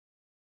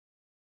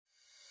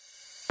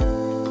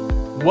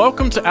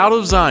Welcome to Out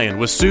of Zion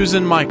with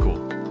Susan Michael,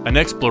 an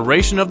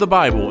exploration of the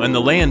Bible and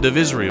the land of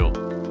Israel.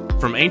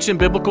 From ancient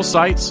biblical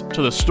sites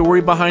to the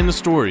story behind the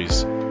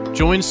stories,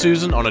 join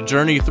Susan on a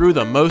journey through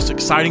the most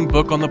exciting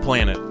book on the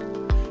planet.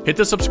 Hit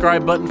the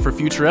subscribe button for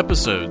future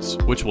episodes,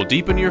 which will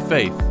deepen your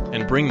faith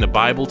and bring the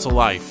Bible to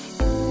life.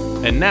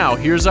 And now,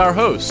 here's our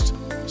host,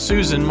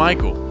 Susan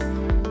Michael.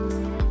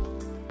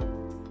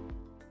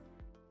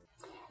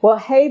 Well,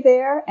 hey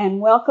there, and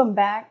welcome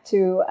back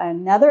to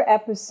another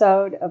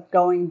episode of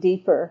Going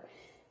Deeper.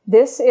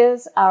 This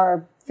is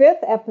our 5th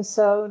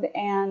episode,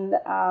 and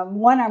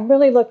one I'm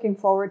really looking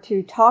forward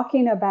to,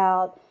 talking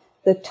about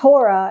the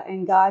Torah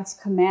and God's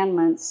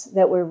commandments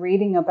that we're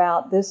reading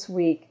about this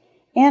week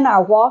in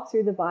our Walk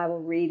Through the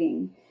Bible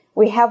reading.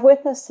 We have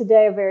with us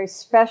today a very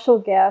special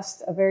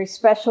guest, a very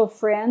special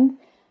friend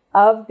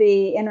of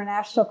the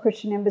International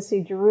Christian Embassy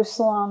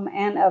Jerusalem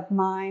and of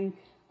mine,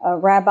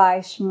 Rabbi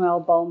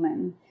Shmuel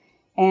Bowman.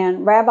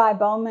 And Rabbi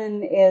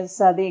Bowman is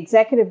the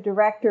executive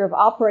director of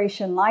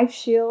Operation Life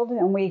Shield,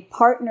 and we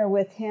partner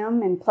with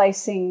him in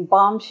placing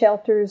bomb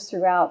shelters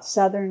throughout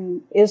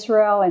southern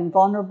Israel and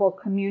vulnerable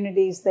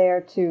communities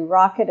there to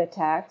rocket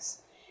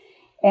attacks.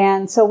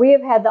 And so we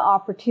have had the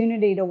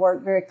opportunity to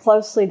work very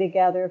closely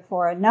together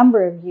for a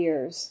number of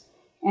years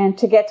and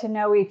to get to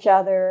know each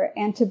other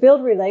and to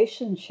build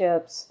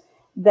relationships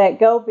that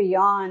go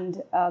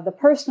beyond the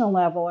personal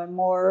level and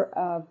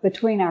more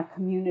between our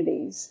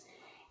communities.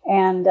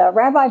 And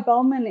Rabbi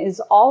Bowman is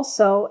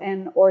also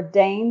an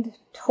ordained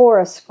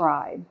Torah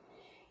scribe.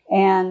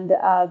 And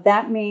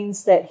that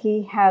means that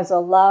he has a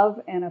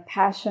love and a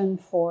passion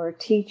for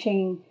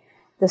teaching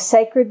the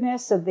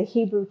sacredness of the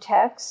Hebrew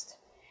text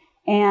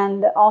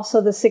and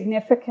also the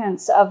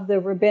significance of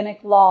the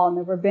rabbinic law and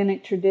the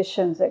rabbinic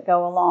traditions that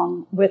go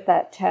along with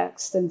that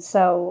text. And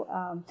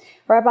so,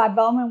 Rabbi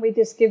Bowman, we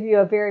just give you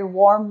a very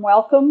warm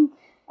welcome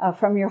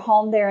from your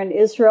home there in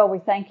Israel. We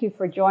thank you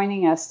for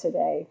joining us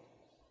today.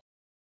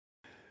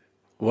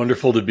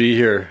 Wonderful to be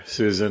here,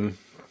 Susan.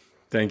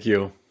 Thank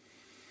you.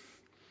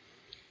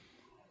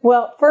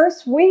 Well,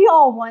 first, we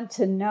all want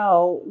to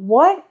know,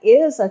 what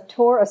is a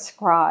Torah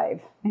scribe?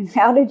 And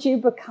how did you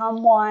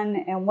become one?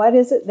 And what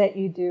is it that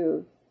you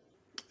do?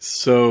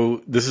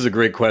 So this is a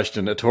great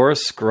question. A Torah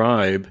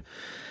scribe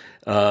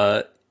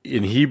in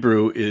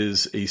Hebrew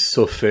is a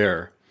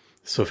sofer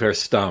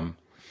stam.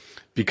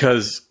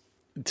 Because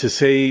to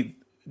say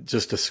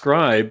just a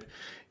scribe,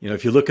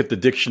 if you look at the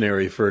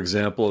dictionary, for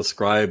example, a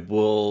scribe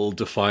will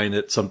define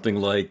it something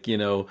like,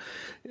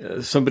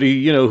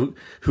 somebody,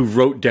 who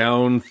wrote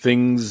down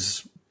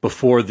things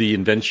before the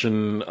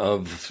invention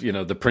of,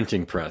 the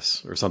printing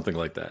press or something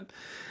like that.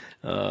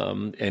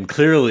 And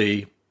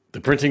clearly, the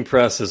printing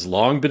press has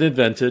long been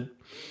invented.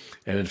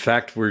 And in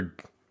fact, we're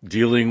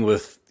dealing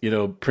with,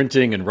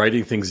 printing and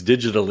writing things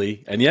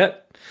digitally. And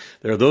yet,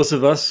 there are those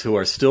of us who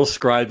are still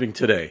scribing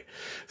today.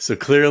 So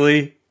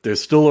clearly,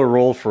 there's still a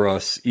role for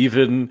us,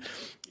 even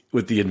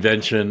with the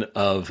invention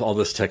of all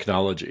this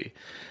technology.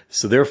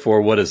 So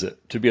therefore, what is it?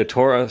 To be a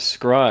Torah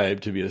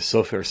scribe, to be a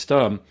sofer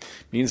stam,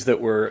 means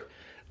that we're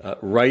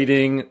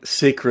writing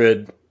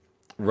sacred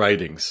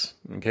writings,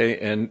 okay?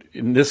 And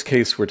in this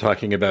case, we're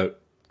talking about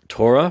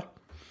Torah,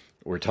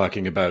 we're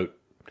talking about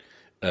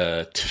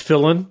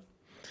tefillin,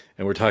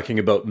 and we're talking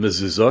about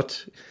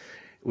mezuzot,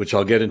 which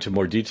I'll get into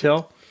more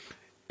detail,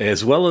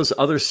 as well as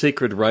other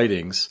sacred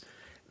writings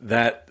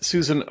that,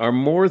 Susan, are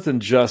more than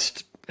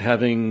just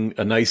having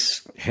a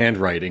nice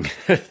handwriting.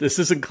 This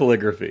isn't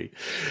calligraphy.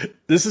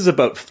 This is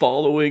about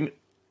following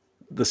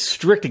the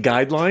strict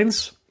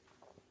guidelines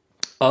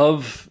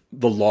of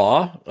the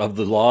law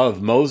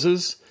of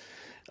Moses,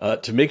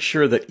 to make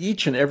sure that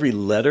each and every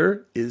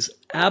letter is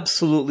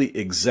absolutely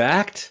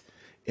exact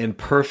and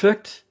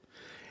perfect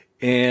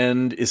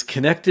and is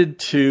connected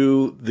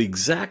to the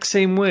exact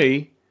same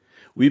way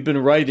we've been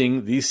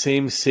writing these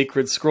same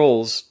sacred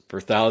scrolls for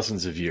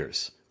thousands of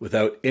years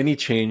without any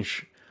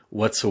change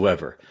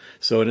whatsoever.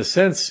 So in a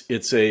sense,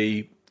 it's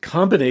a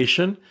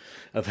combination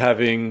of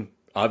having,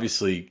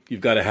 obviously, you've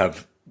got to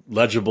have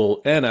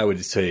legible and I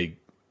would say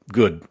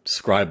good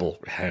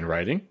scribal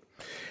handwriting,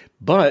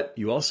 but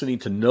you also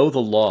need to know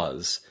the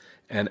laws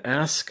and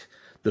ask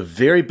the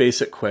very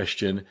basic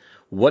question,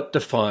 what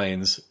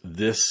defines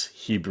this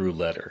Hebrew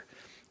letter?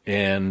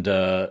 And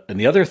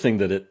the other thing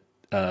that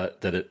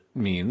it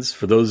means,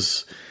 for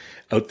those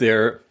out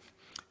there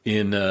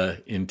in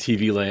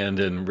TV land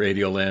and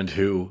radio land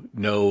who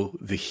know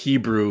the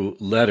Hebrew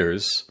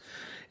letters,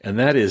 and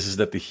that is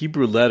that the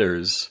Hebrew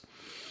letters,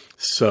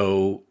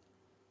 so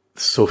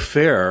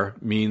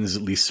sofer means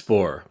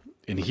lispor.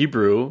 In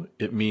Hebrew,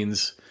 it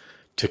means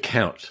to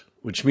count,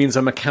 which means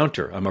I'm a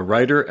counter. I'm a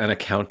writer and a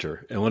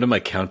counter. And what am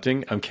I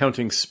counting? I'm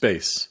counting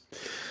space.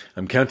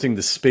 I'm counting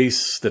the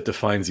space that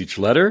defines each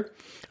letter.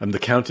 I'm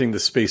counting the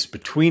space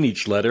between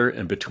each letter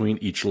and between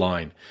each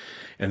line.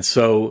 And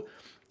so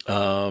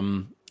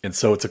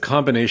it's a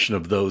combination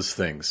of those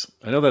things.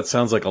 I know that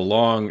sounds like a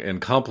long and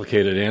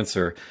complicated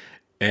answer,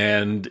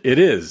 and it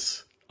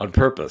is on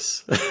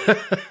purpose.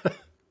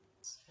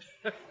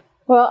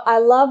 Well, I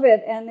love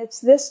it, and it's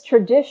this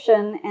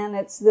tradition, and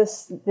it's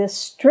this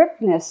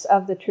strictness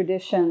of the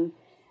tradition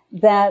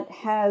that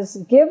has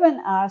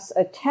given us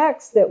a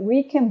text that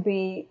we can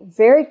be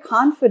very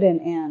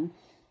confident in,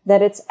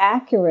 that it's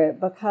accurate,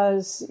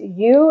 because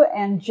you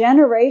and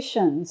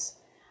generations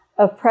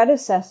of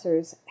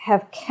predecessors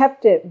have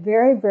kept it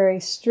very,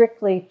 very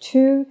strictly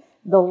to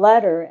the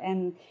letter.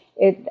 And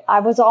I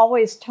was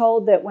always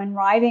told that when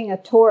writing a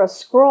Torah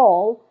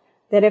scroll,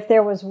 that if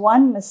there was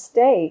one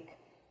mistake,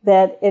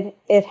 that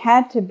it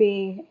had to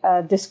be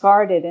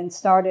discarded and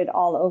started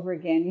all over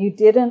again. You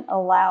didn't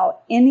allow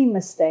any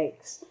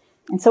mistakes.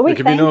 And so we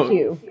thank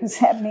you, because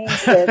that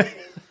means that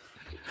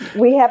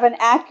we have an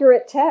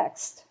accurate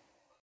text.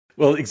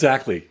 Well,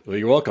 exactly. Well,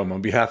 you're welcome.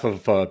 On behalf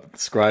of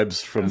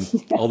scribes from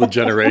all the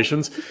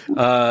generations,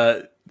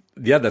 yeah,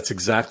 that's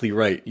exactly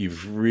right.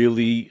 You've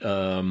really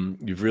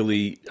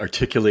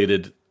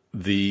articulated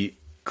the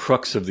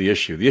crux of the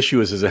issue. The issue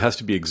is it has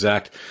to be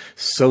exact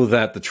so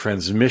that the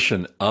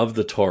transmission of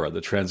the Torah, the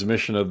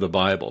transmission of the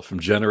Bible from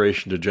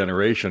generation to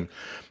generation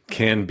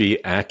can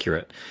be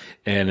accurate.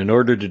 And in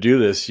order to do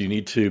this, you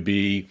need to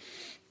be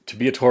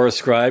a Torah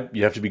scribe,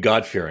 you have to be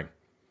God-fearing.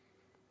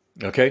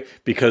 Okay?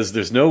 Because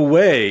there's no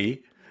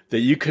way that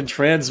you can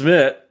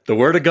transmit the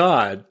Word of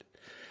God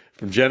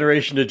from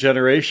generation to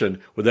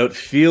generation without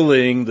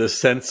feeling the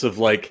sense of,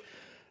 like,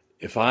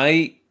 if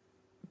I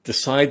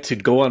decide to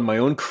go on my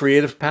own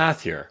creative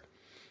path here,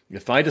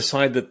 if I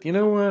decide that, you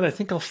know what, I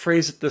think I'll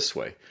phrase it this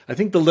way, I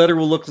think the letter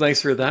will look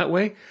nicer that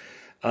way.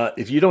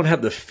 If you don't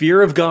have the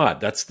fear of God,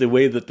 that's the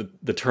way that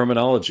the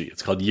terminology,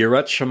 it's called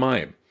Yirat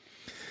Shamayim,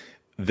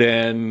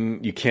 then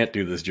you can't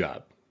do this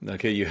job.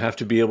 Okay, you have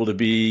to be able to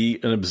be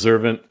an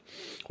observant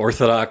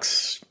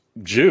Orthodox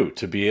Jew,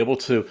 to be able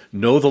to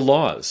know the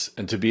laws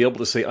and to be able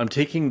to say, I'm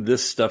taking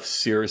this stuff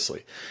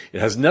seriously.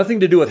 It has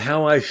nothing to do with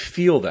how I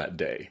feel that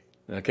day.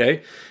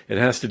 Okay, it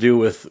has to do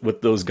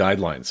with those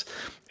guidelines.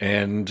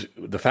 And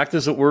the fact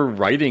is that we're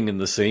writing in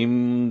the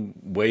same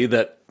way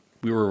that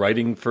we were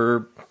writing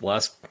for the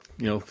last,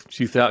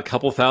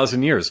 couple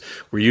thousand years.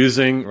 We're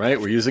using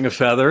a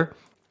feather.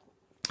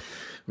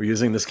 We're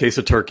using, in this case,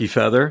 a turkey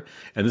feather,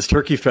 and this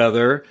turkey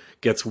feather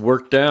gets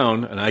worked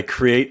down, and I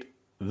create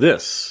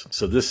this.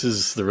 So this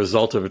is the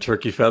result of a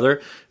turkey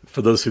feather.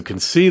 For those who can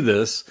see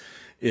this,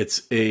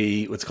 it's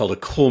what's called a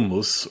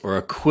kulmus, or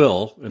a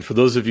quill. And for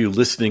those of you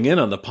listening in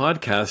on the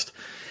podcast,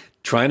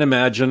 try and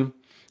imagine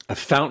a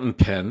fountain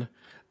pen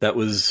that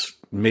was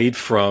made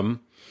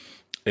from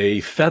a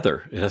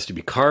feather. It has to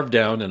be carved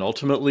down and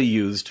ultimately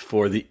used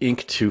for the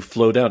ink to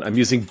flow down. I'm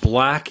using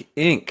black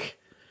ink.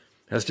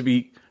 It has to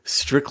be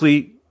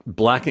strictly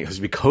black ink. It has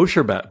to be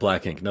kosher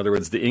black ink. In other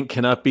words, the ink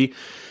cannot be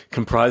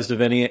comprised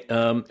of any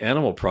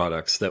animal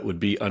products that would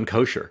be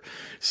unkosher.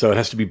 So it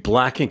has to be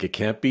black ink. It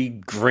can't be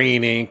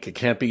green ink. It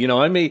can't be,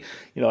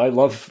 I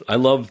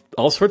love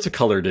all sorts of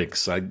colored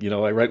inks. I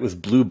write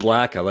with blue,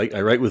 black. I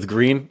write with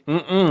green.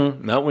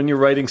 Not when you're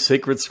writing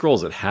sacred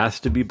scrolls. It has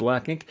to be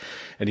black ink,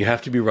 and you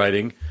have to be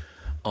writing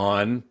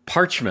on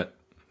parchment,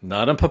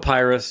 not on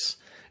papyrus,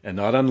 and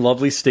not on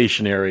lovely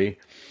stationery.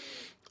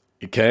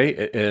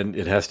 Okay, and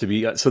it has to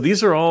be. So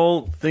these are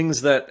all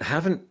things that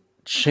haven't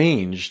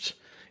changed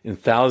in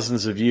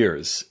thousands of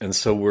years, and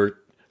so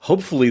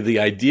hopefully the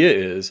idea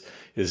is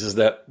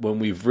that when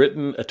we've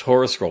written a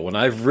Torah scroll, when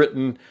I've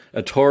written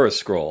a Torah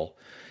scroll,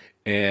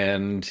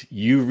 and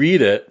you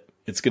read it,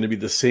 it's going to be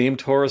the same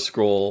Torah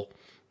scroll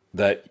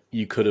that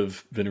you could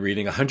have been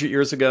reading 100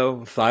 years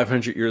ago,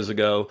 500 years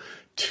ago,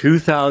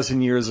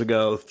 2,000 years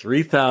ago,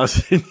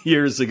 3,000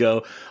 years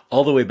ago,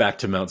 all the way back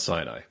to Mount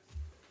Sinai.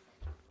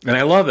 And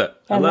I love it.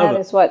 And that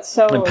is what's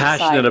so I'm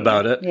passionate exciting.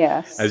 about it,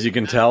 yes, as you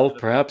can tell,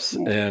 perhaps.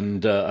 Yeah.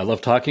 And I love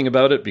talking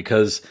about it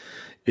because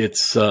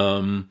it's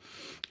a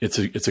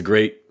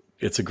great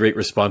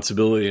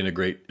responsibility and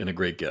a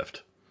great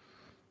gift.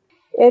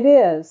 It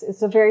is.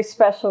 It's a very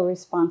special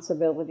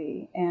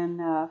responsibility,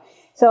 and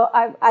so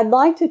I'd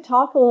like to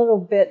talk a little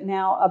bit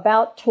now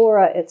about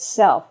Torah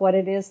itself, what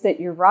it is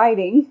that you're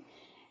writing.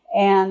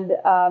 And,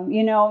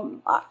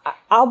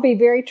 I'll be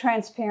very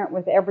transparent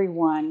with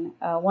everyone.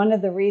 One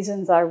of the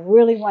reasons I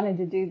really wanted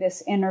to do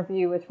this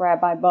interview with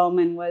Rabbi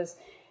Bowman was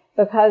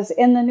because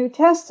in the New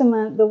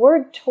Testament, the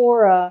word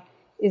Torah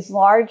is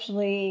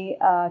largely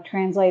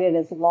translated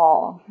as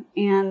law.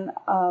 And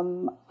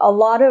a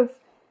lot of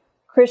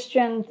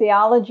Christian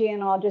theology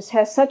and all just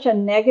has such a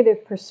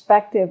negative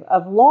perspective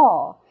of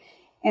law.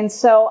 And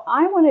so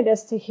I wanted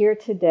us to hear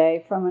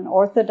today from an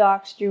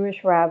Orthodox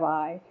Jewish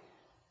rabbi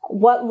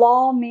what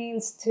law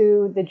means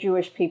to the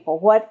Jewish people.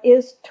 What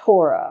is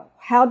Torah?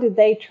 How do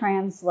they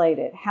translate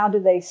it? How do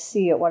they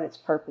see it? What its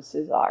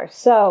purposes are?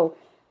 So,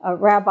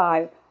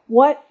 Rabbi,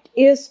 what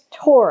is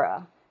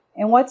Torah?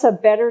 And what's a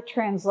better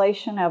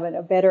translation of it,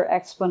 a better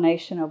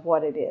explanation of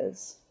what it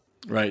is?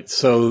 Right.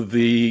 So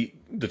the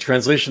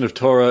translation of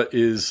Torah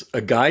is a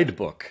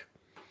guidebook.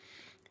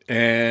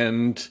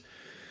 And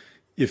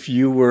if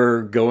you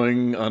were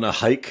going on a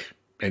hike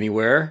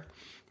anywhere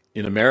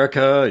in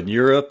America, in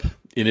Europe,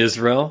 in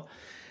Israel,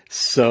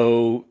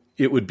 so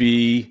it would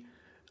be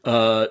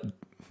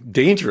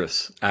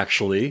dangerous,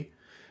 actually,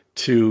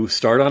 to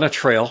start on a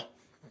trail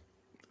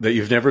that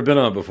you've never been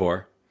on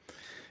before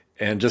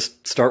and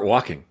just start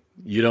walking.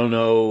 You don't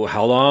know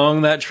how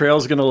long that trail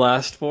is going to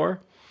last for.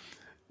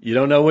 You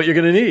don't know what you're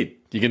going to need.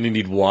 You're going to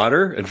need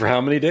water, and for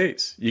how many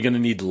days? You're going to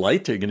need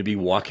light. Are you going to be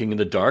walking in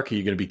the dark? Are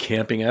you going to be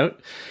camping out?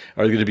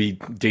 Are there going to be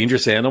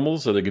dangerous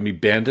animals? Are there going to be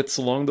bandits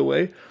along the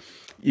way?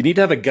 You need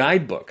to have a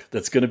guidebook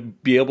that's going to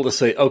be able to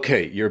say,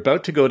 okay, you're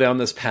about to go down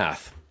this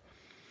path.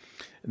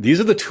 These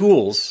are the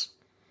tools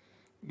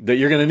that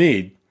you're going to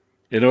need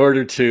in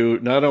order to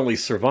not only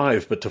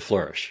survive, but to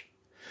flourish.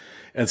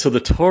 And so the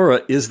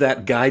Torah is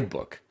that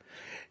guidebook.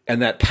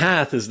 And that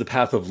path is the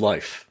path of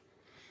life.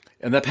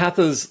 And that path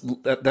is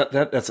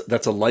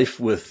that's a life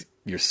with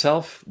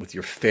yourself, with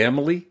your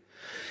family.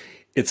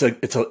 It's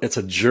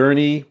a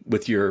journey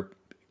with your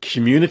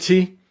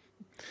community,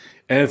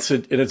 and it's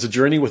a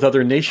journey with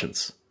other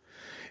nations.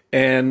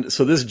 And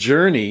so this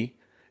journey,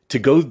 to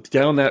go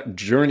down that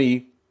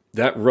journey,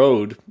 that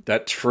road,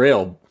 that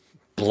trail,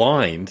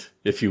 blind,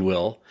 if you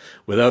will,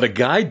 without a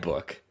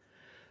guidebook,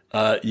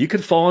 you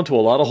could fall into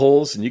a lot of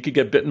holes and you could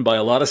get bitten by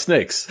a lot of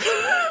snakes.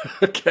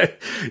 Okay.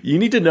 You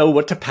need to know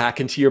what to pack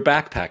into your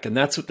backpack. And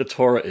that's what the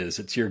Torah is.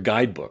 It's your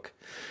guidebook.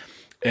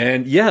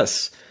 And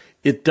yes,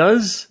 it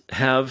does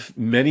have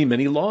many,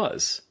 many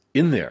laws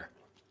in there.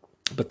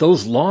 But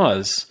those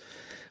laws,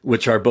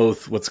 which are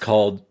both what's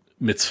called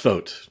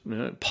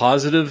mitzvot,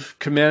 positive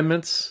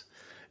commandments,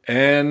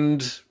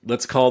 and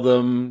let's call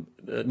them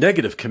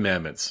negative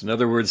commandments. In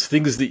other words,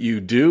 things that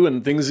you do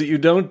and things that you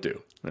don't do.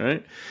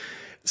 Right?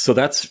 So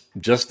that's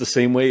just the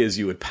same way as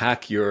you would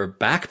pack your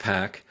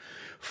backpack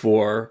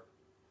for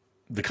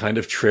the kind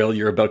of trail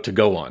you're about to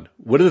go on.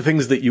 What are the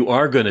things that you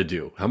are going to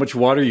do? How much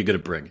water are you going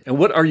to bring? And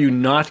what are you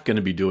not going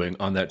to be doing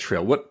on that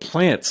trail? What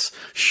plants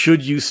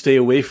should you stay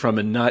away from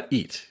and not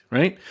eat,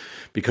 right?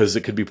 Because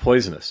it could be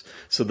poisonous.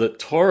 So the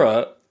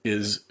Torah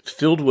is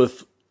filled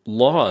with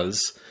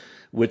laws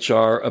which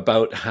are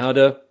about how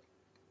to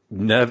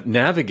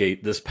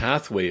navigate this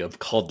pathway of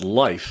called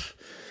life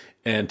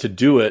and to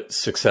do it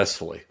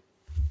successfully.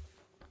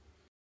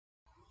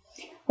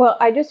 Well,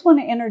 I just want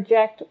to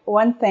interject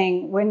one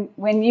thing.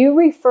 When you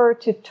refer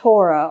to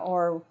Torah,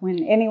 or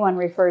when anyone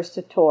refers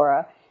to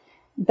Torah,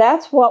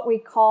 that's what we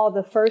call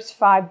the first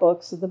 5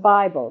 books of the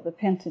Bible, the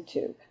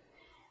Pentateuch.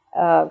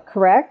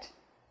 Correct?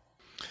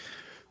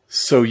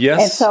 So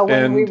yes, and so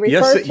when we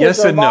refer to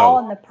yes the and law no.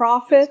 and the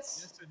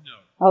prophets, yes and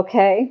no.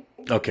 Okay.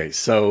 Okay,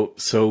 so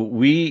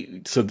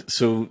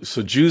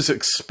Jews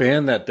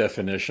expand that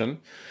definition.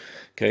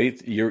 Okay,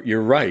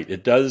 you're right.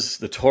 It does.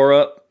 The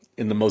Torah,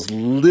 in the most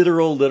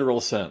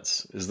literal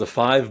sense, is the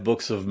 5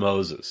 books of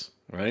Moses,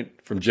 right?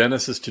 From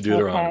Genesis to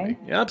Deuteronomy. Okay.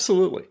 Yeah,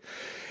 absolutely.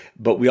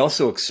 But we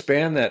also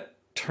expand that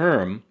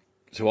term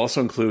to also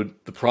include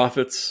the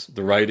prophets,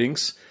 the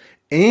writings,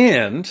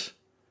 and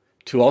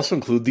to also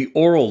include the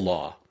oral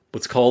law,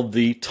 what's called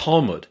the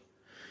Talmud,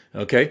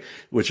 okay,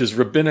 which is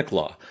rabbinic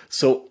law.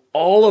 So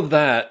all of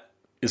that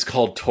is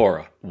called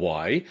Torah.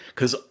 Why?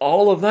 Because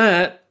all of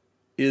that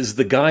is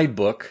the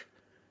guidebook,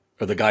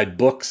 or the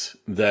guidebooks,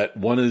 that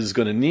one is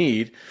going to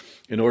need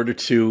in order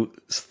to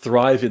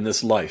thrive in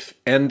this life.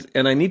 And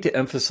I need to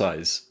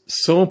emphasize,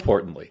 so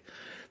importantly,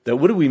 that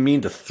what do we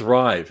mean to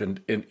thrive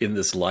in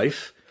this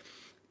life?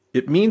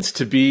 It means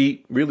to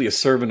be really a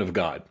servant of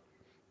God.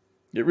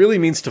 It really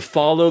means to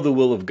follow the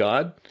will of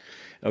God,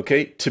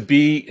 okay? To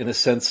be, in a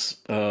sense,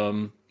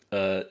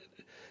 that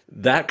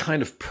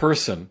kind of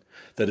person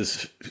that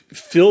is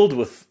filled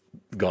with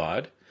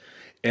God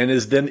and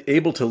is then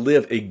able to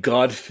live a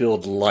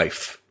God-filled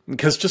life.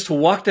 Because just to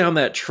walk down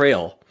that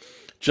trail,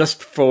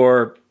 just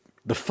for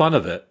the fun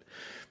of it,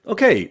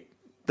 okay,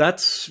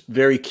 that's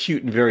very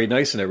cute and very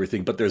nice and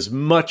everything, but there's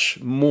much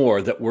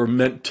more that we're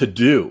meant to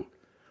do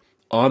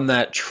on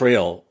that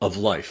trail of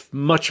life,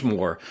 much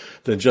more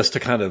than just to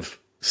kind of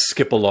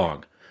skip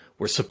along.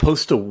 We're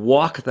supposed to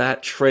walk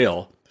that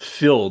trail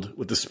filled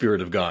with the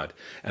Spirit of God.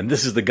 And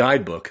this is the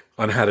guidebook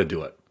on how to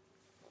do it.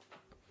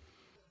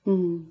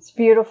 It's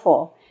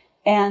beautiful.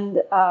 And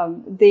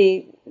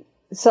the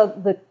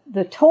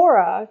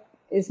Torah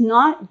is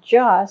not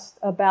just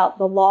about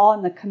the law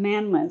and the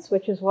commandments,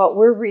 which is what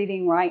we're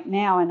reading right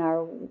now in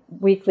our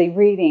weekly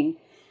reading.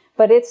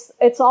 But it's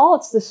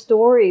the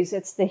stories,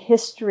 it's the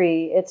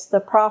history, it's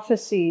the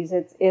prophecies,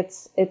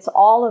 it's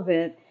all of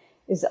it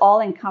is all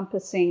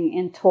encompassing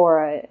in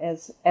Torah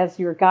as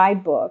your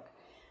guidebook.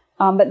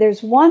 But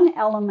there's one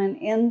element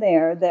in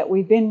there that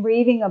we've been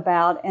reading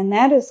about, and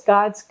that is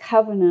God's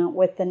covenant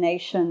with the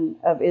nation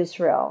of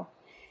Israel.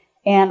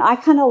 And I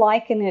kind of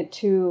liken it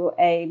to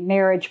a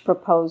marriage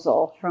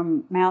proposal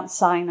from Mount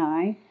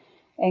Sinai.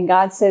 And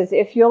God says,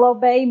 if you'll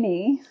obey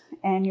me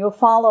and you'll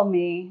follow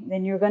me,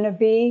 then you're going to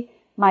be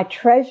my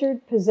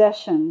treasured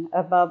possession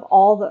above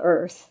all the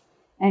earth.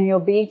 And you'll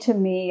be to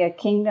me a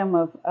kingdom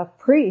of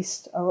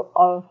priests,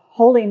 a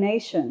holy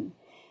nation.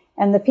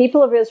 And the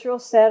people of Israel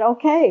said,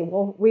 okay,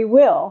 well, we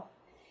will.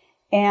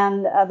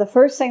 And the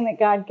first thing that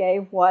God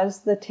gave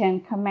was the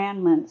 10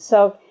 Commandments.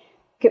 So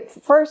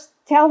first,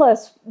 tell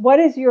us, what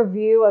is your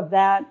view of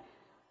that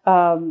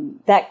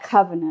that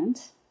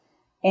covenant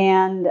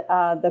and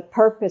the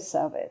purpose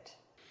of it?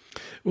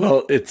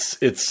 Well,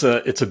 it's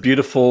a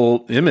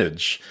beautiful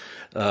image.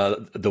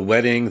 The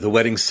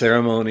wedding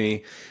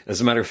ceremony.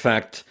 As a matter of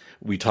fact,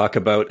 we talk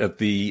about at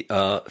the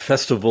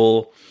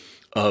festival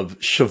of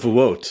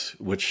Shavuot,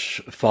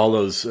 which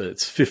follows.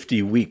 It's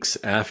 50 weeks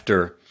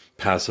after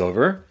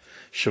Passover.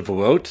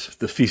 Shavuot,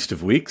 the Feast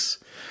of Weeks,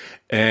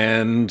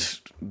 and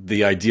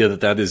the idea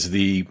that is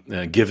the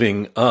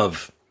giving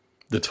of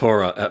the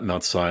Torah at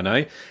Mount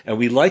Sinai, and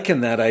we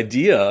liken that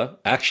idea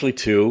actually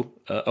to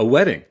a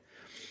wedding.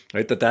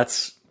 Right,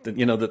 that's and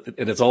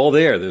it's all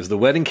there. There's the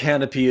wedding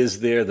canopy is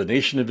there. The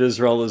nation of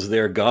Israel is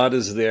there. God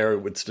is there.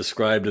 It's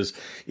described as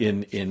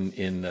in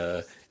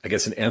I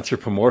guess in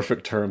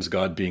anthropomorphic terms,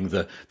 God being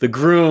the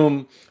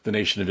groom, the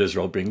nation of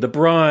Israel being the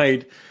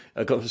bride.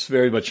 It's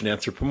very much in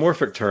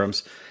anthropomorphic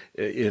terms,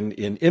 in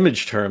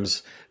image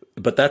terms.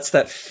 But that's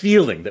that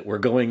feeling that we're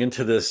going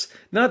into this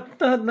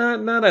not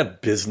a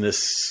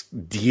business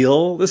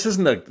deal. This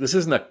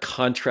isn't a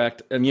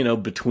contract,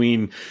 and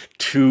between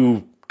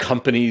two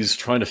companies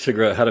trying to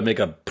figure out how to make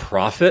a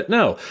profit.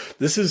 No,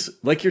 this is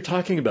like you're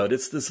talking about.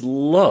 It's this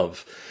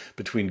love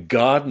between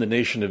God and the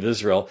nation of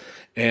Israel.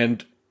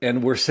 And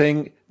we're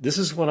saying, this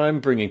is what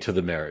I'm bringing to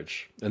the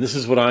marriage. And this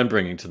is what I'm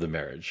bringing to the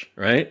marriage.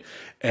 Right.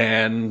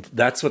 And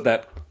that's what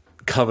that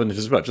covenant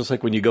is about. Just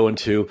like when you go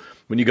into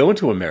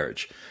a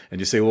marriage and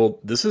you say, well,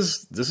 this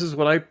is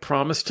what I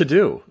promised to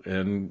do.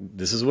 And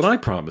this is what I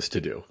promised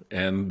to do.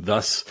 And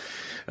thus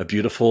a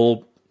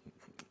beautiful,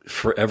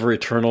 forever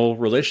eternal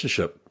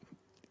relationship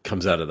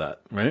comes out of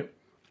that, right?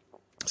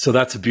 So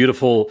that's a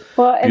beautiful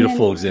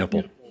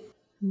example.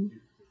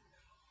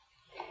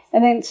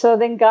 And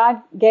then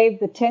God gave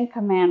the 10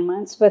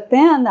 commandments, but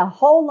then a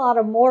whole lot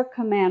of more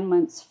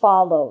commandments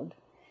followed.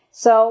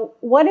 So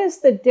what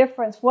is the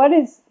difference? What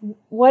is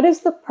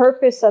the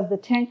purpose of the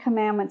 10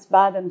 commandments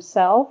by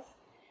themselves?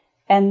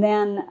 And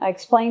then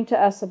explain to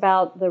us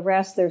about the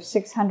rest. There's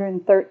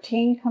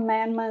 613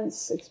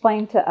 commandments.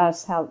 Explain to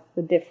us how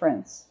the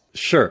difference.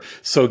 Sure.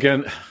 So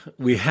again,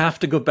 we have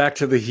to go back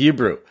to the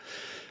Hebrew.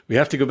 There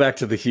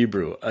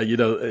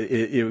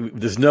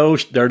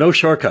are no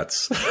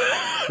shortcuts.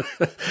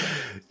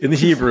 In the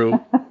Hebrew,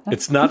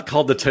 it's not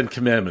called the 10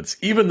 Commandments,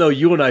 even though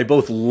you and I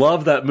both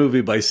love that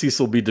movie by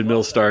Cecil B.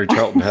 DeMille starring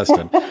Charlton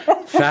Heston.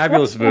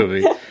 Fabulous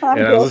movie.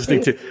 And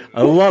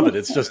I love it.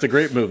 It's just a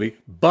great movie.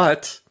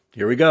 But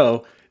here we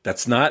go.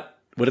 That's not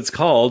what it's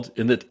called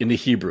in the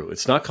Hebrew.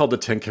 It's not called the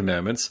 10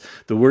 Commandments.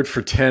 The word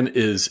for 10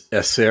 is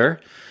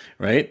eser.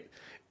 Right?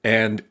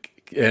 And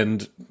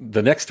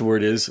the next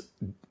word is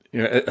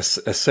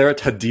Aseret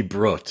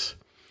HaDibrot.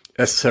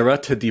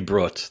 Aseret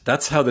HaDibrot.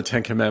 That's how the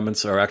 10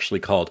 Commandments are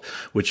actually called,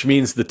 which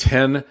means the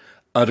 10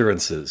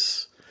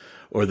 utterances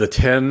or the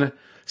 10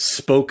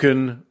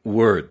 spoken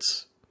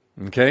words,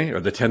 okay? Or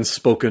the 10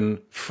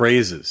 spoken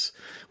phrases,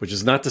 which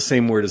is not the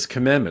same word as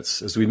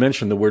commandments. As we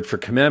mentioned, the word for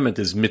commandment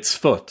is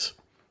mitzvot.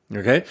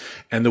 Okay?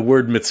 And the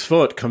word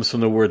mitzvot comes from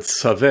the word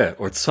tzaveh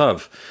or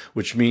tzav,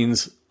 which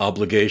means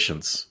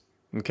obligations.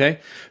 Okay?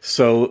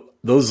 So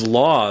those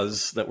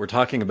laws that we're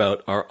talking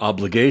about are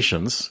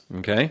obligations.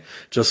 Okay?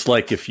 Just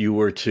like if you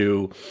were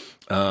to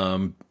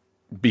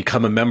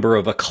become a member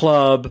of a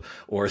club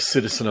or a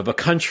citizen of a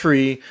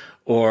country,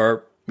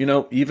 or,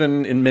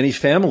 even in many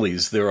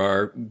families, there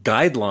are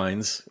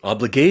guidelines,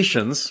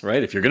 obligations,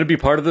 right? If you're going to be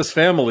part of this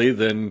family,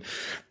 then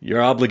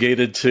you're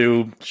obligated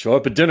to show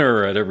up at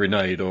dinner at every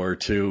night or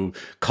to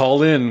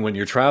call in when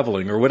you're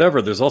traveling or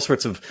whatever. There's all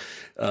sorts of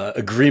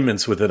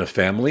agreements within a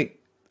family.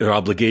 There are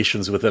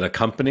obligations within a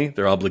company.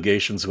 There are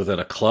obligations within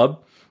a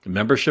club,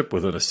 membership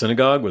within a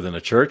synagogue, within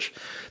a church.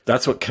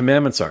 That's what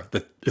commandments are.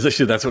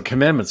 That's what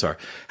commandments are.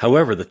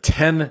 However, the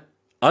 10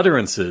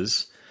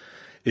 utterances,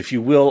 if you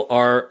will,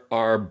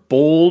 are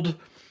bold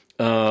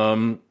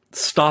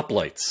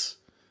stoplights.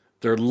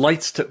 They're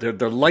lights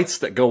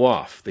that go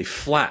off. They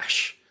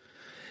flash,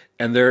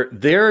 and they're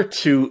there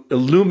to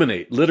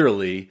illuminate,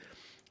 literally,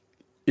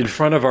 in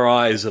front of our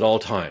eyes at all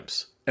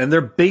times. And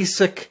they're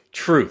basic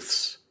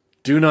truths.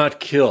 Do not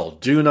kill.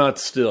 Do not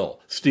steal.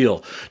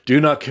 Do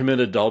not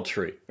commit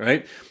adultery.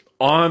 Right?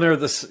 Honor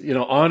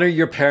honor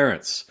your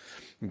parents.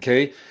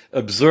 Okay?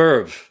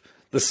 Observe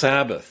the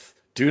Sabbath.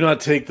 Do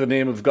not take the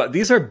name of God.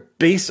 These are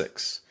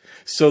basics,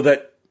 so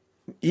that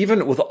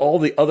even with all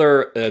the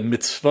other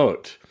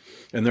mitzvot,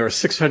 and there are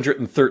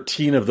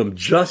 613 of them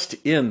just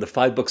in the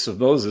 5 books of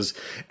Moses,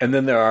 and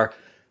then there are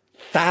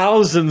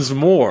thousands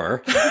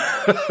more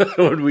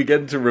when we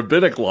get into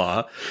rabbinic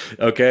law,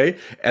 okay?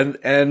 And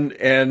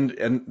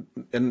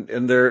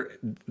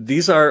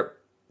these are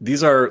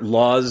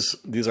laws,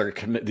 these are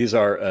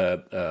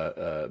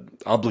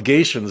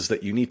obligations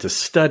that you need to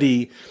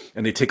study,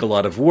 and they take a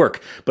lot of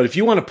work. But if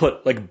you want to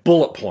put like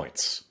bullet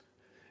points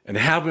and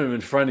have them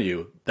in front of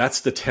you, that's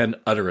the 10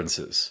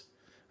 utterances,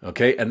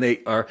 okay? And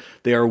they are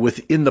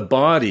within the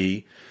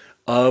body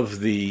of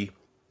the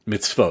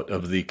mitzvot,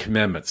 of the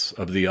commandments,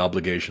 of the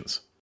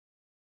obligations.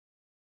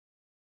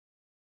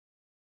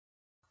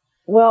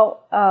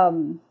 Well,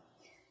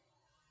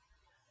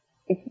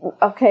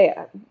 Okay,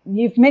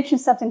 you've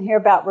mentioned something here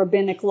about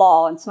rabbinic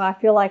law, and so I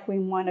feel like we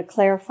want to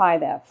clarify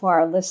that for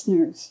our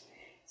listeners.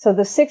 So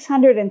the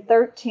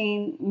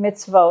 613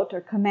 mitzvot,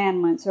 or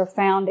commandments, are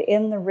found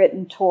in the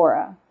written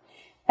Torah.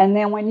 And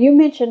then when you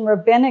mention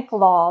rabbinic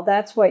law,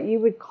 that's what you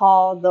would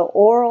call the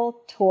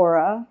oral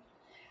Torah,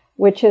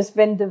 which has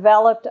been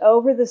developed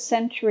over the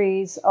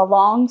centuries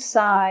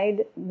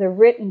alongside the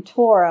written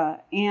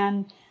Torah.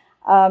 And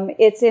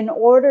it's in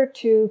order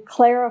to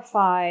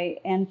clarify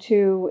and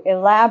to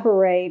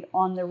elaborate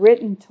on the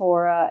written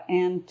Torah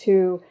and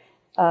to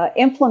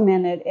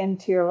implement it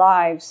into your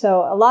lives.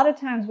 So a lot of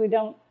times we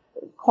don't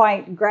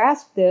quite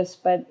grasp this,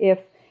 but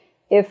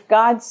if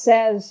God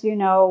says,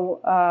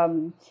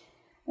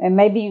 and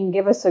maybe you can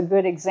give us a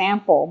good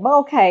example, well,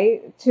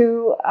 okay,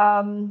 to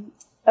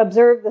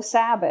observe the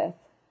Sabbath.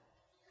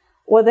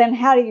 Well, then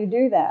how do you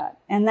do that?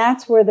 And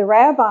that's where the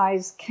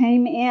rabbis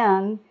came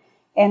in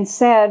and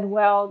said,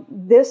 well,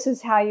 this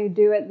is how you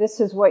do it. This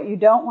is what you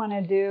don't want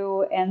to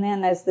do. And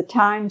then as the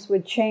times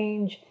would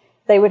change,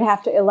 they would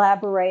have to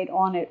elaborate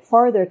on it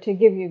further to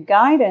give you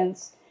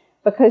guidance,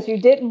 because you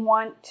didn't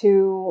want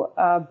to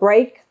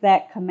break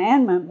that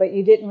commandment, but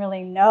you didn't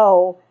really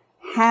know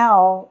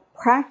how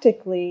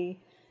practically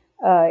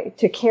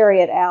to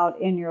carry it out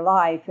in your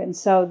life. And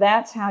so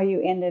that's how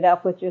you ended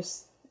up with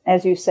just,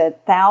 as you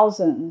said,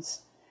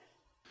 thousands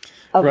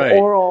of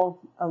oral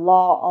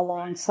law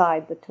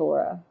alongside the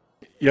Torah.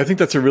 Yeah, I think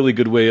that's a really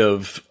good way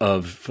of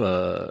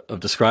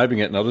describing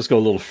it. And I'll just go a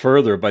little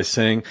further by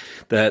saying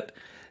that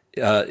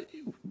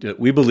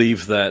we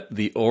believe that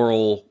the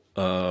oral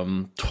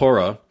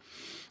Torah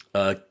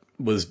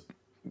was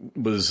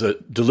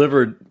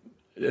delivered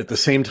at the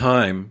same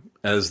time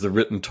as the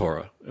written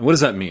Torah. And what does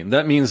that mean?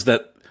 That means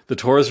that the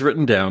Torah is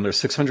written down. There's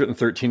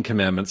 613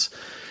 commandments,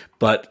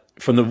 but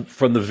from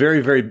the very,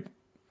 very,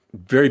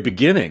 very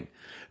beginning,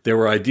 there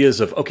were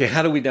ideas of, okay,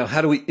 how do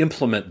we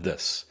implement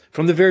this?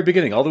 From the very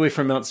beginning, all the way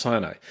from Mount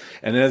Sinai.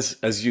 And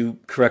as you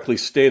correctly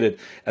stated,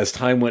 as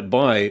time went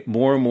by,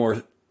 more and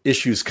more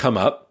issues come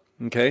up.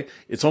 Okay,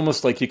 it's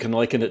almost like you can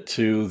liken it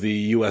to the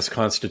U.S.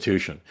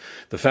 Constitution.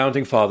 The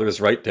founding fathers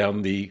write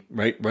down the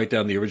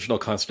original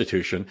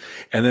Constitution,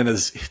 and then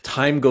as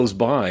time goes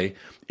by,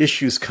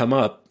 issues come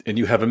up, and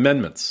you have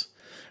amendments.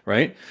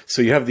 Right,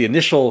 so you have the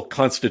initial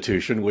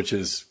Constitution, which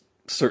is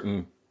a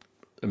certain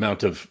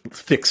amount of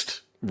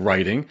fixed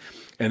writing,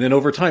 and then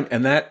over time,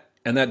 and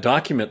that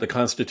document, the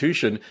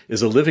Constitution,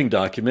 is a living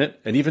document,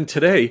 and even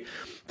today,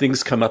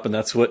 things come up, and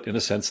that's what, in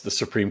a sense, the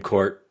Supreme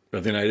Court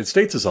of the United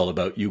States is all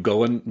about. You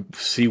go and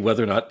see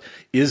whether or not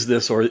is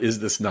this or is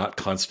this not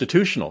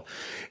constitutional.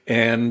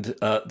 And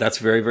that's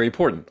very, very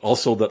important.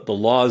 Also, that the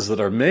laws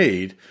that are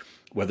made,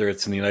 whether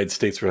it's in the United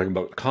States, we're talking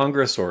about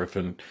Congress, or if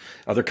in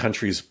other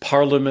countries,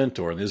 Parliament,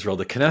 or in Israel,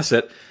 the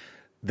Knesset,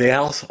 they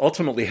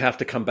ultimately have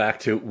to come back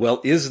to, well,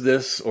 is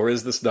this or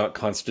is this not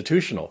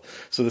constitutional?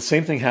 So the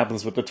same thing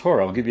happens with the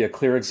Torah. I'll give you a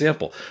clear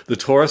example. The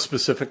Torah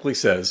specifically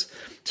says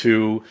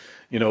to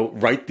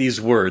write these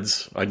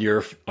words on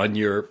your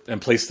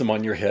and place them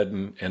on your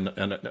head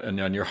and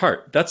on your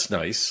heart. That's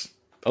nice.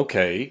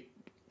 Okay.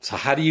 So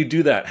how do you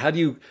do that? How do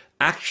you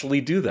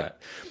actually do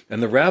that?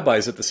 And the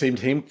rabbis at the same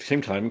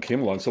time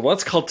came along. So, well,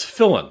 it's called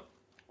tefillin,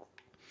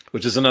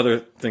 which is another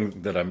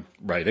thing that I'm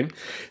writing.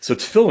 So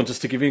tefillin,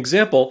 just to give you an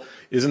example,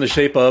 is in the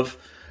shape of,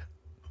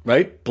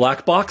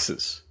 black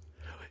boxes.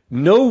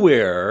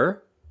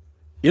 Nowhere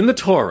in the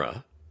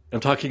Torah, I'm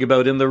talking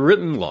about in the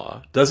written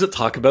law, does it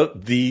talk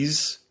about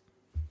these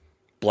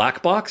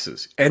black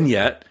boxes. And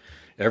yet,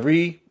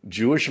 every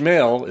Jewish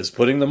male is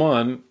putting them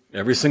on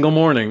every single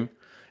morning,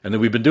 and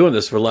then we've been doing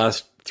this for the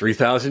last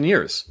 3,000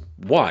 years.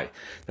 Why?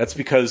 That's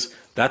because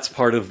that's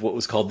part of what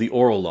was called the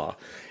oral law.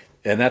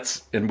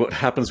 And what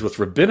happens with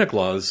rabbinic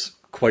law is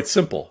quite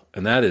simple,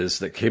 and that is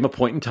there came a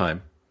point in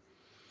time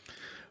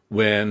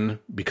when,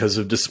 because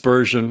of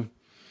dispersion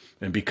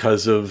and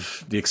because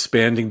of the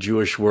expanding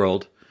Jewish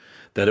world,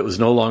 that it was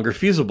no longer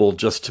feasible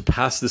just to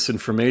pass this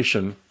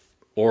information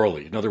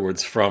orally. In other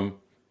words, from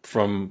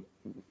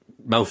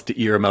mouth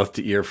to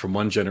ear, from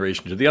one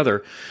generation to the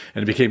other,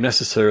 and it became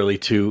necessary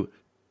to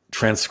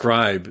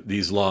transcribe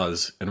these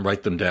laws and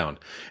write them down.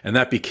 And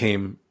that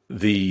became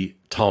the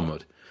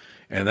Talmud.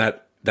 And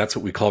that's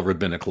what we call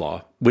rabbinic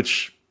law,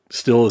 which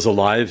still is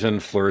alive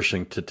and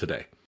flourishing to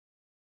today.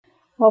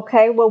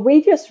 Okay, well,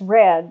 we just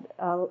read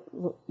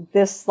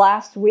this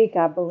last week,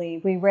 I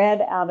believe, we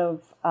read out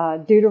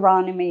of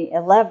Deuteronomy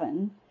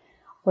 11,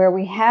 where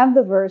we have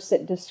the verse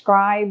that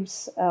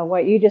describes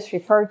what you just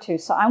referred to.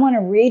 So I want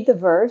to read the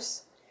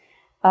verse.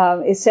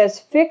 It says,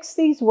 "Fix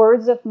these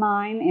words of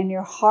mine in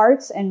your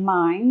hearts and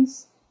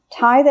minds,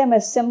 tie them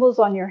as symbols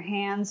on your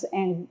hands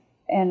and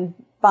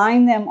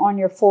bind them on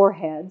your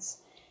foreheads.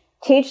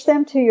 Teach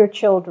them to your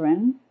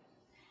children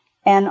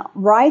and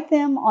write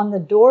them on the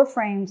door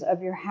frames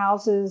of your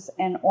houses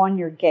and on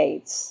your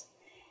gates."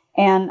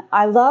 And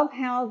I love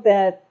how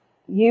that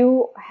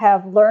you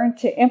have learned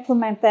to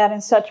implement that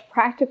in such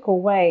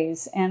practical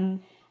ways.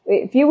 And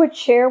if you would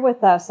share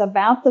with us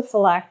about the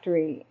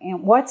phylactery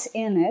and what's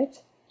in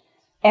it,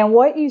 and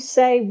what you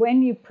say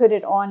when you put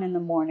it on in the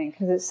morning,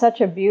 because it's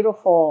such a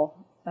beautiful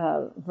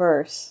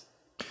verse.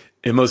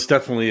 It most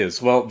definitely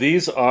is. Well,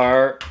 these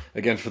are,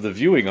 again, for the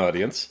viewing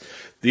audience,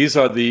 these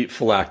are the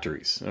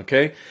phylacteries,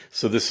 okay?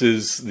 So this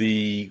is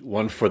the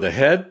one for the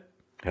head,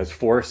 has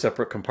 4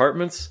 separate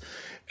compartments,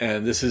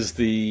 and this is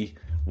the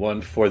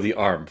one for the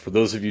arm. For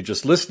those of you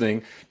just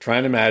listening, try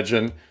and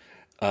imagine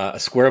a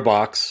square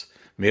box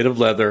made of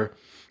leather,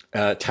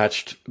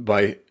 attached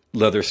by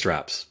leather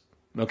straps,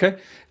 okay?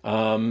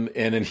 And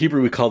in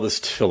Hebrew, we call this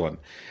tefillin.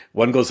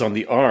 One goes on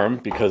the arm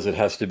because it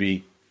has to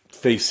be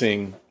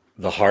facing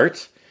the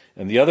heart,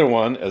 and the other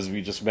one, as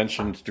we just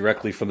mentioned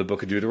directly from the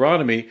book of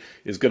Deuteronomy,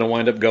 is going to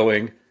wind up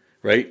going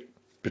right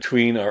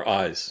between our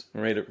eyes,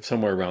 right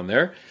somewhere around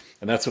there.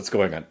 And that's what's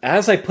going on.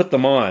 As I put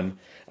them on,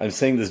 I'm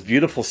saying this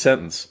beautiful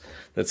sentence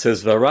that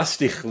says,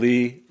 "V'rastich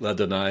li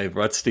l'Adonai,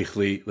 v'rastich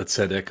li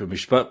l'tzedek,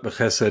 v'mishpat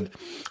b'chesed,"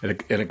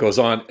 and it goes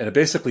on, and it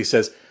basically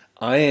says,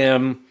 I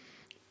am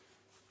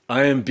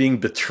being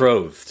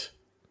betrothed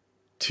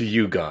to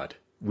you, God.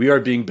 We are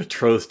being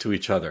betrothed to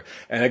each other.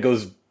 And it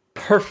goes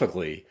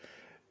perfectly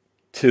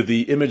to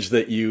the image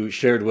that you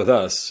shared with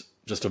us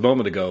just a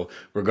moment ago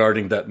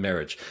regarding that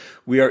marriage.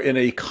 We are in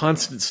a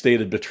constant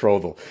state of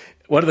betrothal.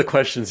 One of the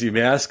questions you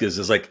may ask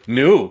is like,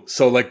 no,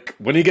 so like,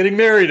 when are you getting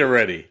married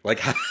already?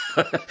 Like,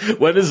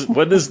 when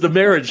does the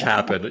marriage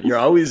happen? You're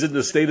always in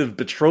the state of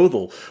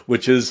betrothal,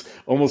 which is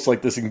almost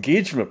like this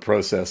engagement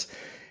process.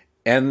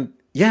 And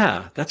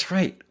yeah, that's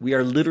right. We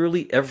are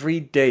literally every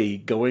day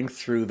going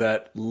through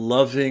that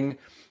loving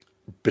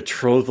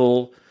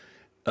betrothal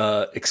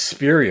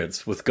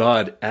experience with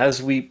God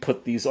as we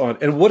put these on.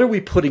 And what are we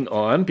putting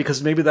on?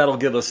 Because maybe that'll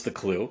give us the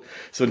clue.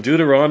 So in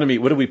Deuteronomy,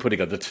 what are we putting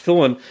on? The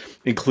tefillin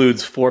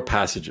includes 4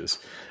 passages.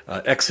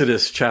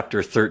 Exodus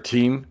chapter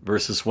 13,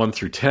 verses 1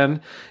 through 10.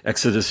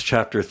 Exodus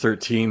chapter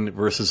 13,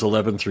 verses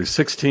 11 through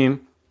 16.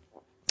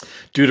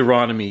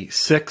 Deuteronomy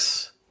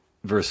 6,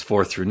 verse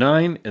 4 through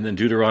 9. And then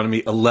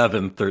Deuteronomy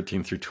 11,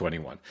 13 through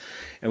 21.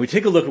 And we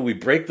take a look and we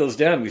break those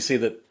down. We say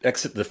that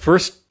the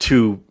first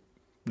two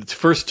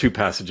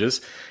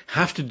passages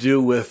have to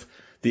do with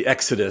the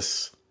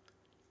Exodus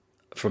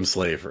from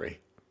slavery.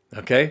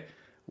 Okay?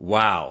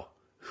 Wow.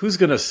 Who's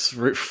going to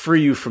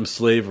free you from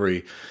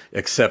slavery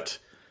except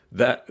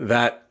that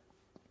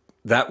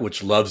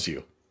which loves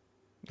you?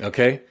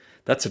 Okay?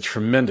 That's a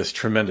tremendous,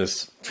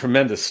 tremendous,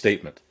 tremendous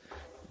statement,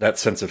 that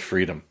sense of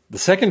freedom. The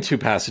second 2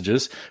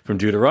 passages from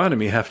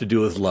Deuteronomy have to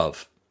do with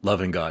love,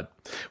 loving God.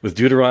 With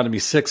Deuteronomy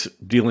 6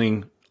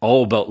 dealing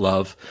all about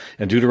love,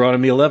 and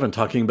Deuteronomy 11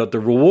 talking about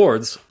the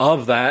rewards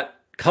of that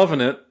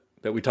covenant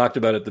that we talked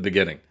about at the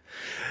beginning.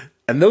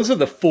 And those are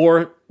the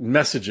 4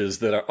 messages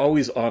that are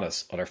always on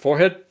us, on our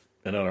forehead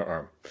and on our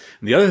arm.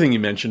 And the other thing you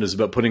mentioned is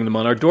about putting them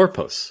on our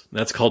doorposts.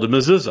 That's called a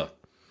mezuzah.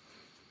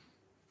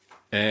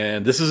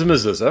 And this is a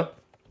mezuzah.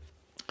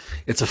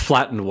 It's a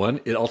flattened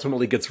one. It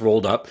ultimately gets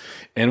rolled up.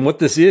 And what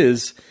this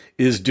is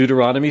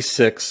Deuteronomy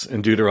 6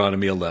 and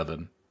Deuteronomy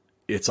 11.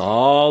 It's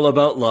all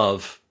about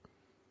love.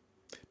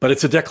 But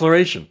it's a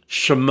declaration.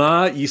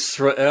 Shema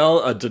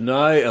Yisrael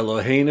Adonai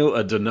Eloheinu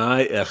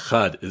Adonai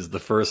Echad is the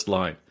first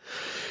line,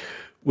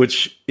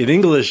 which in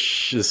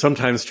English is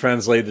sometimes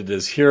translated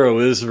as, "Hear,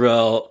 O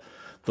Israel,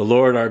 the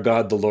Lord our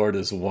God, the Lord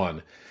is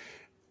one."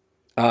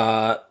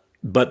 But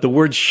the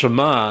word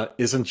Shema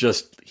isn't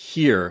just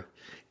hear.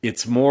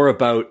 It's more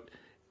about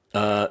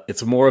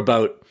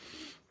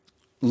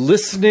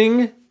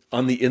listening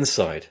on the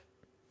inside.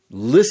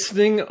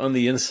 Listening on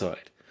the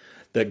inside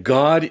that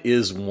God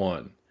is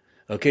one.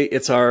 Okay,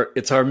 it's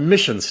our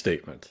mission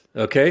statement,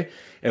 okay?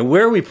 And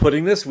where are we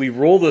putting this? We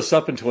roll this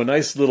up into a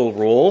nice little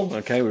roll,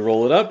 okay? We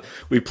roll it up.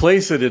 We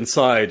place it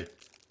inside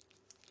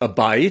a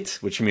bait,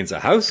 which means a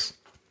house,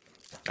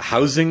 a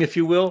housing, if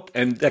you will,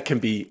 and that can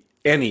be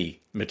any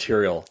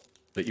material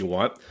that you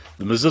want.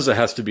 The mezuzah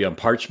has to be on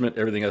parchment.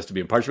 Everything has to be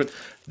on parchment.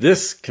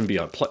 This can be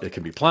it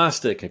can be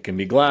plastic, it can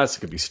be glass, it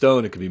can be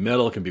stone, it can be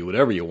metal, it can be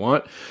whatever you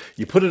want.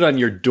 You put it on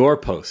your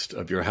doorpost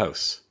of your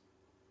house.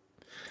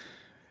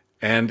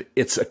 And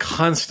it's a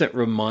constant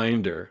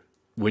reminder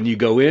when you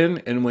go in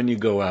and when you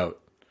go out,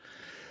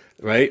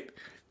 right?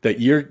 That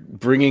you're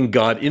bringing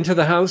God into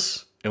the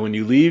house, and when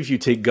you leave, you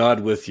take God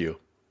with you.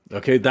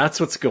 Okay,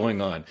 that's what's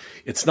going on.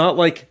 It's not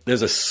like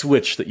there's a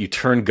switch that you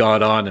turn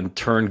God on and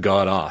turn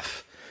God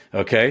off.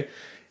 Okay?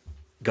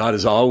 God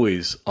is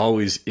always,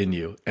 always in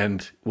you.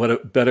 And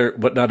what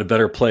not a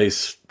better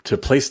place to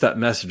place that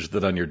message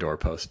than on your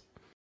doorpost.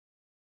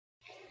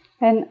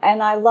 And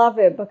I love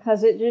it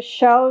because it just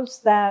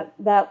shows that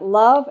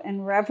love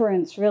and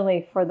reverence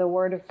really for the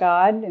Word of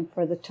God and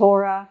for the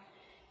Torah,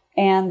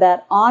 and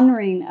that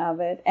honoring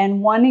of it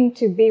and wanting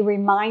to be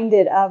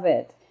reminded of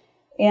it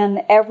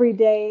in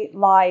everyday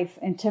life,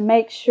 and to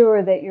make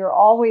sure that you're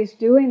always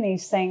doing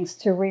these things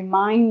to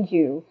remind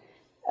you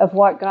of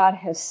what God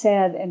has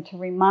said and to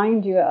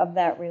remind you of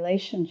that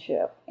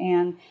relationship.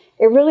 And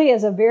it really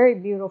is a very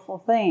beautiful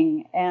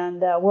thing.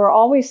 And we're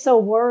always so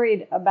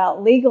worried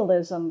about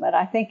legalism, but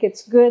I think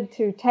it's good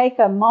to take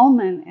a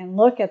moment and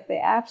look at the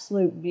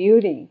absolute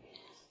beauty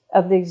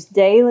of these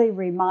daily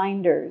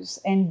reminders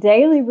and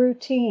daily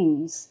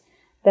routines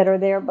that are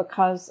there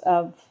because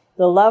of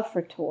the love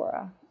for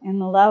Torah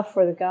and the love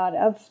for the God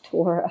of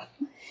Torah.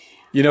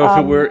 You know, if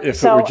it were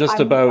just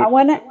about,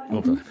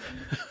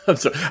 I'm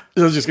sorry.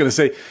 I was just going to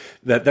say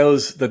that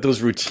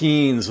those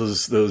routines,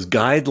 those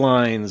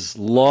guidelines,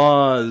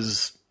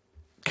 laws,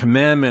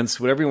 commandments,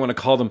 whatever you want to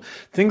call them,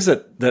 things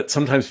that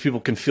sometimes people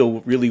can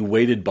feel really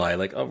weighted by,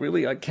 like, oh,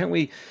 really?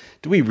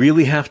 Do we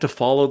really have to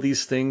follow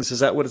these things? Is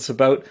that what it's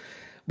about?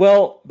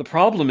 Well, the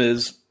problem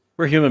is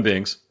we're human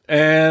beings,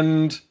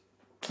 and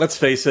let's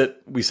face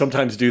it, we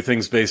sometimes do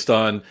things based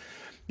on,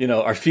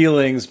 our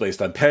feelings,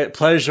 based on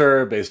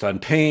pleasure, based on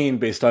pain,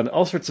 based on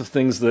all sorts of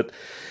things that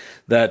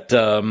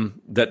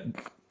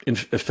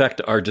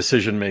affect our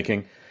decision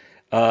making.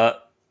 The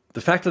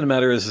fact of the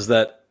matter is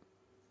that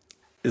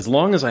as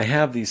long as I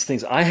have these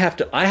things, I have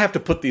to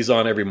put these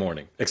on every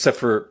morning, except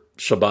for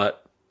Shabbat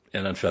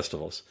and on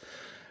festivals.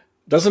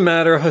 Doesn't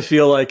matter if I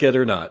feel like it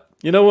or not.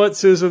 You know what,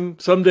 Susan?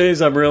 Some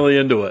days I'm really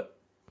into it.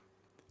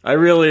 I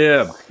really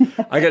am.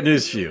 I got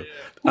news for you.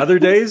 Other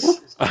days,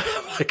 I'm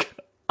like,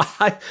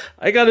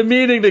 I got a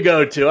meeting to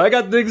go to. I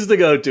got things to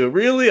go to.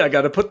 Really? I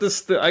got to put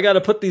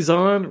these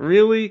on?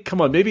 Really?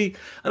 Come on. Maybe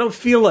I don't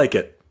feel like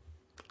it.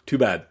 Too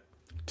bad.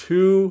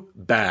 Too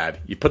bad.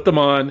 You put them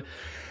on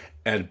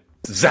and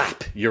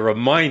zap, you're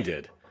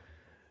reminded.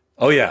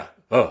 Oh yeah.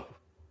 Oh,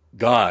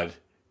 God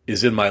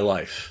is in my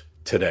life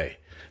today.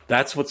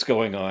 That's what's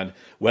going on,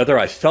 whether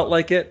I felt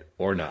like it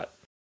or not.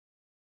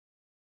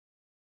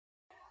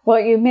 Well,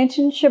 you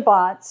mentioned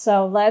Shabbat,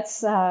 so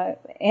let's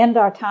end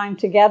our time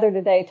together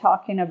today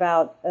talking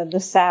about the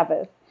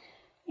Sabbath.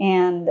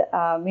 And,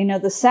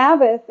 the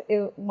Sabbath,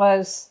 it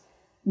was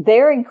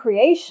there in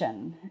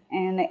creation,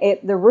 and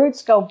the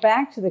roots go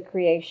back to the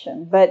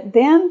creation. But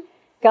then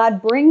God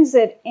brings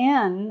it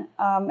in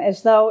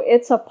as though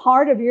it's a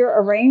part of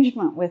your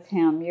arrangement with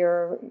Him,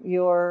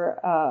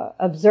 your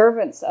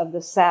observance of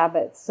the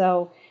Sabbath.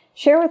 So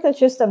share with us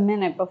just a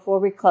minute before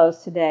we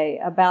close today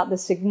about the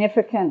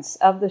significance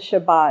of the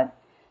Shabbat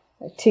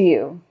to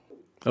you.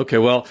 Okay,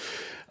 well,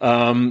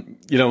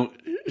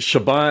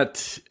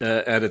 Shabbat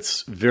at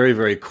its very,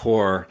 very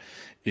core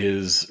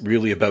is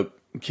really about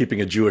keeping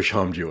a Jewish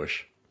home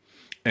Jewish.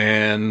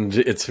 And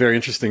it's very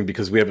interesting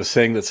because we have a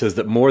saying that says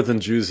that more than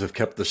Jews have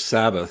kept the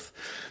Sabbath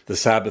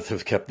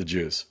have kept the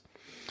Jews.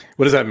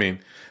 What does that mean?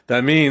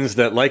 That means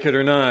that, like it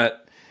or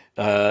not,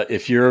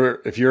 if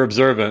you're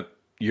observant,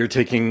 you're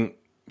taking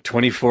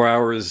 24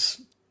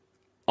 hours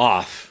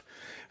off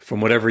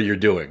from whatever you're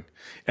doing.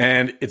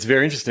 And it's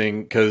very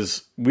interesting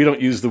because we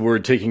don't use the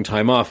word taking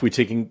time off. We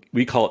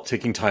call it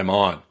taking time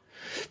on.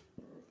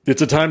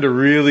 It's a time to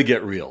really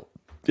get real.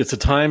 It's a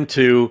time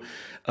to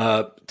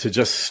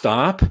just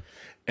stop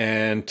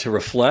and to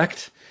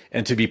reflect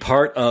and to be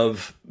part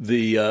of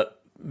the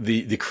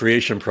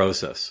creation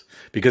process,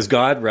 because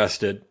God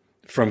rested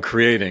from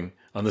creating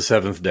on the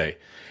seventh day.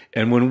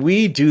 And when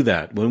we do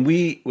that, when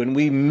we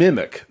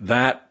mimic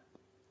that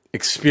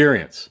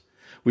experience,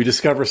 we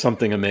discover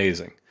something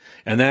amazing.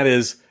 And that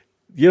is,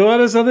 you know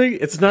what, something?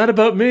 It's not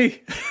about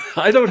me.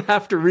 I don't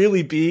have to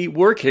really be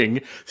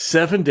working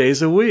 7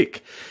 days a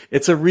week.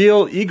 It's a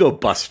real ego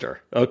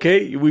buster.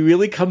 Okay. We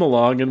really come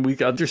along and we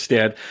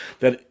understand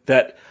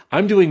that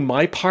I'm doing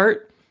my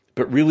part,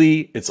 but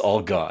really it's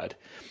all God.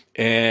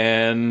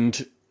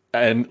 And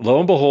lo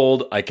and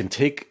behold, I can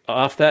take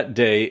off that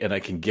day and I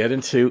can get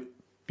into,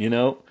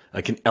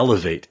 I can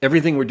elevate.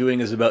 Everything we're doing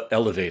is about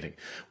elevating.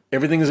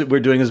 Everything that we're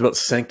doing is about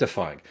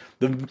sanctifying.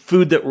 The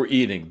food that we're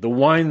eating, the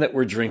wine that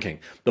we're drinking,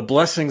 the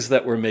blessings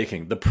that we're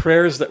making, the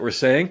prayers that we're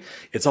saying,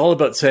 it's all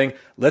about saying,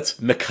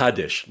 let's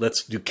mekadesh,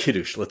 let's do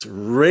kiddush, let's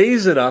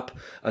raise it up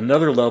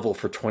another level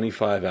for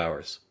 25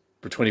 hours,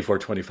 for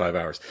 25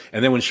 hours.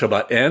 And then when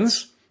Shabbat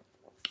ends,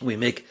 we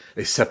make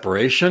a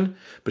separation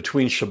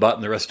between Shabbat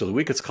and the rest of the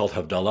week. It's called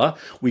Havdalah.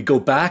 We go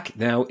back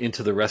now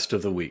into the rest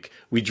of the week.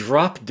 We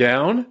drop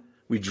down,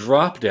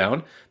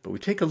 but we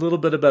take a little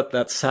bit about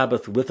that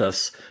Sabbath with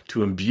us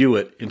to imbue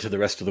it into the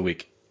rest of the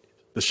week.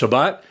 The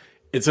Shabbat,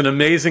 it's an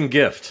amazing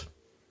gift.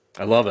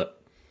 I love it.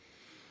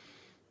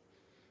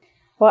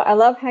 Well, I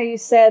love how you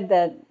said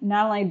that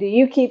not only do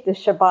you keep the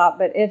Shabbat,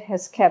 but it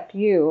has kept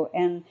you.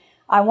 And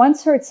I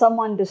once heard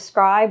someone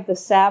describe the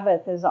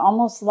Sabbath as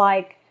almost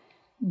like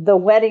the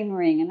wedding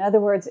ring. In other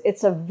words,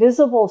 it's a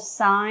visible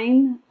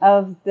sign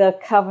of the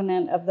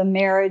covenant, of the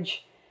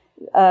marriage,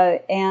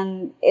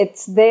 and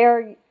it's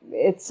there.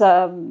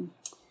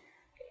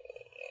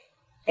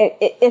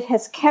 It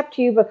has kept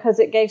you because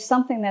it gave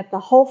something that the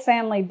whole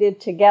family did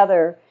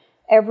together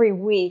every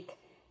week,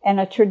 and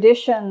a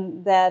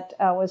tradition that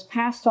was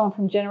passed on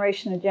from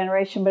generation to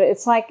generation. But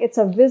it's like it's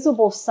a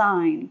visible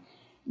sign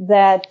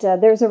that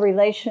there's a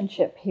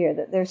relationship here,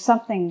 that there's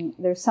something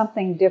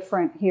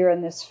different here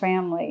in this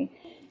family.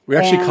 We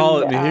actually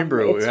call it in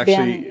Hebrew. We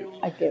actually,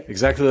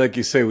 exactly like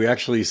you say, we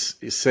actually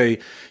say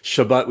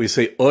Shabbat. We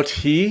say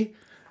Ot-hi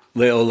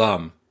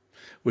le'olam,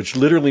 which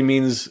literally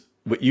means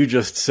what you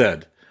just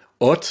said.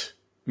 Ot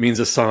means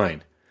a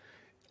sign.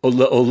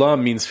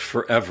 Olam means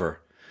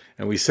forever.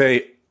 And we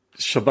say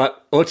Shabbat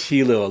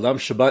oti le'olam.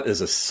 Shabbat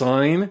is a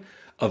sign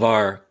of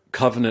our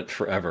covenant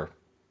forever.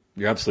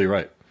 You're absolutely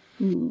right.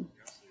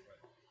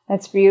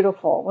 That's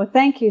beautiful. Well,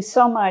 thank you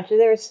so much.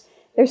 There's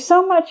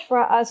so much for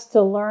us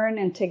to learn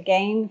and to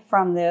gain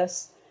from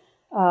this,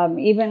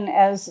 even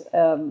as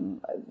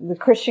the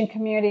Christian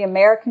community,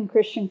 American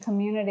Christian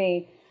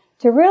community,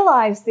 to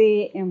realize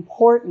the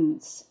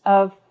importance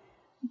of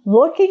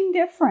looking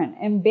different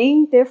and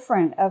being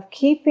different, of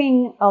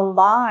keeping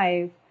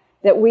alive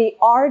that we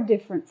are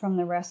different from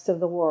the rest of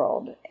the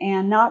world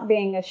and not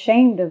being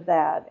ashamed of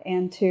that,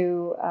 and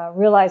to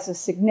realize the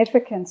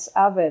significance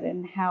of it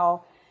and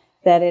how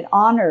that it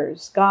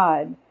honors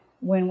God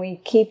when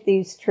we keep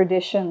these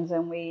traditions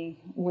and we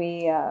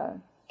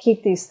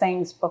keep these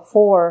things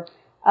before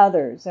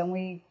others and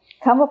we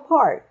come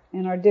apart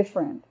and are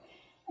different.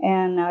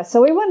 And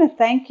so we want to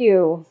thank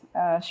you,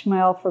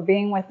 Shmuel, for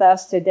being with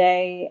us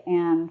today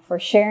and for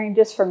sharing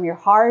just from your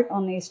heart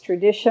on these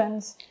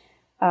traditions.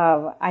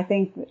 I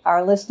think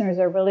our listeners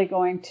are really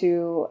going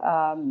to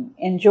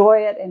enjoy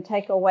it and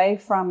take away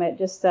from it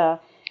just an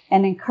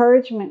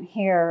encouragement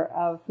here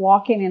of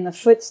walking in the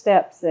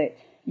footsteps that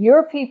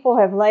your people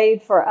have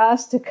laid for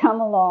us to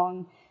come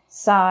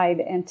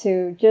alongside and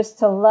to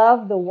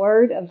love the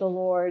word of the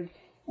Lord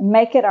and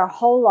make it our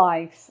whole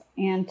life,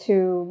 and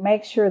to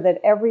make sure that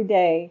every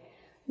day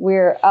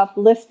we're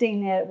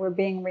uplifting it, we're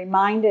being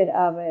reminded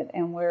of it,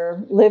 and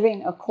we're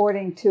living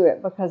according to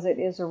it, because it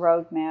is a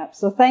roadmap.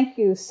 So thank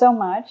you so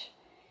much.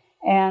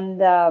 And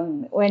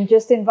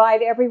just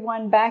invite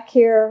everyone back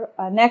here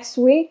next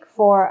week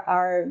for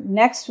our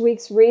next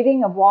week's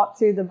reading of Walk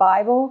Through the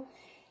Bible.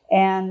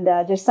 And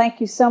just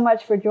thank you so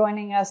much for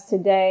joining us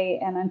today.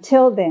 And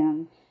until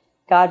then,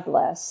 God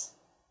bless.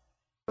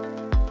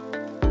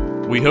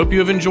 We hope you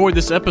have enjoyed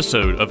this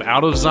episode of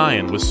Out of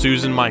Zion with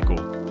Susan Michael.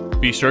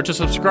 Be sure to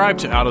subscribe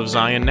to Out of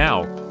Zion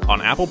now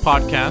on Apple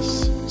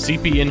Podcasts,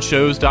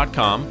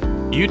 cpnshows.com,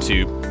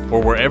 YouTube,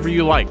 or wherever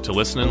you like to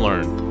listen and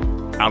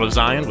learn. Out of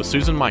Zion with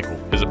Susan Michael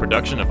is a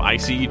production of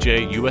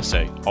ICEJ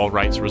USA, all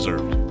rights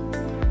reserved.